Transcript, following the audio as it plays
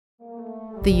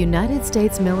The United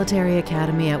States Military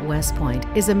Academy at West Point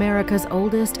is America's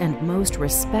oldest and most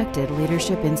respected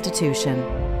leadership institution.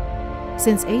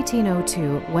 Since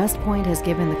 1802, West Point has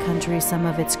given the country some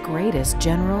of its greatest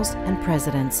generals and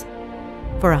presidents.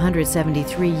 For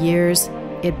 173 years,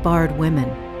 it barred women.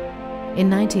 In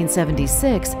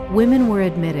 1976, women were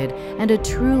admitted, and a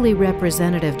truly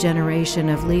representative generation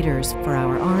of leaders for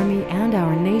our Army and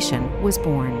our nation was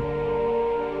born.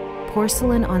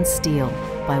 Porcelain on Steel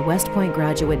by West Point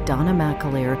graduate Donna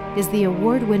McAleer is the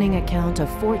award-winning account of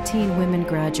 14 women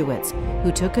graduates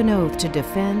who took an oath to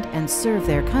defend and serve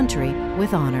their country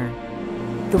with honor.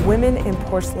 The women in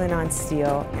Porcelain on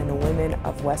Steel and the women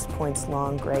of West Point's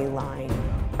long gray line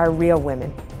are real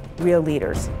women, real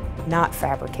leaders, not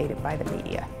fabricated by the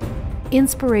media.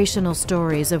 Inspirational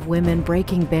stories of women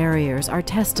breaking barriers are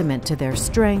testament to their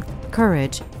strength,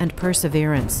 courage, and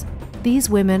perseverance.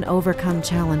 These women overcome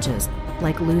challenges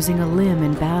like losing a limb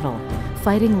in battle,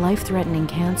 fighting life-threatening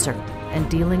cancer, and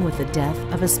dealing with the death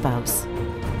of a spouse.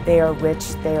 They are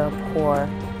rich, they are poor,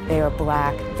 they are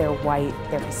black, they're white,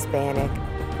 they're Hispanic,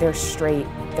 they're straight,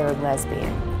 they're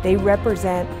lesbian. They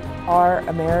represent our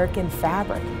American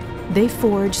fabric. They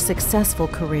forge successful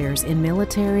careers in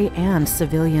military and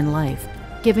civilian life,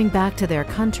 giving back to their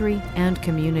country and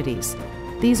communities.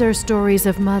 These are stories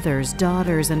of mothers,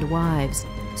 daughters, and wives,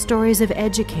 stories of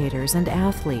educators and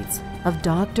athletes, of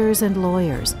doctors and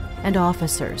lawyers and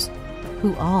officers,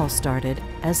 who all started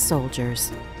as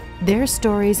soldiers. Their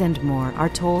stories and more are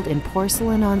told in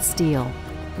Porcelain on Steel,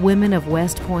 Women of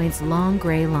West Point's Long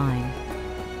Gray Line.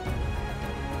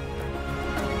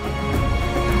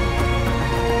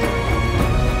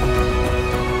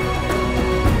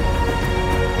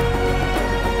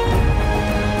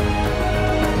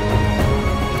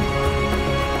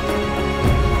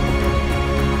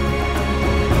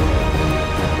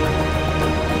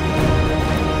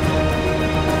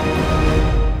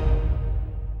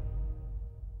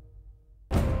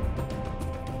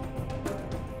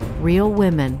 Real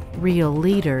women, real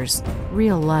leaders,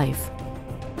 real life.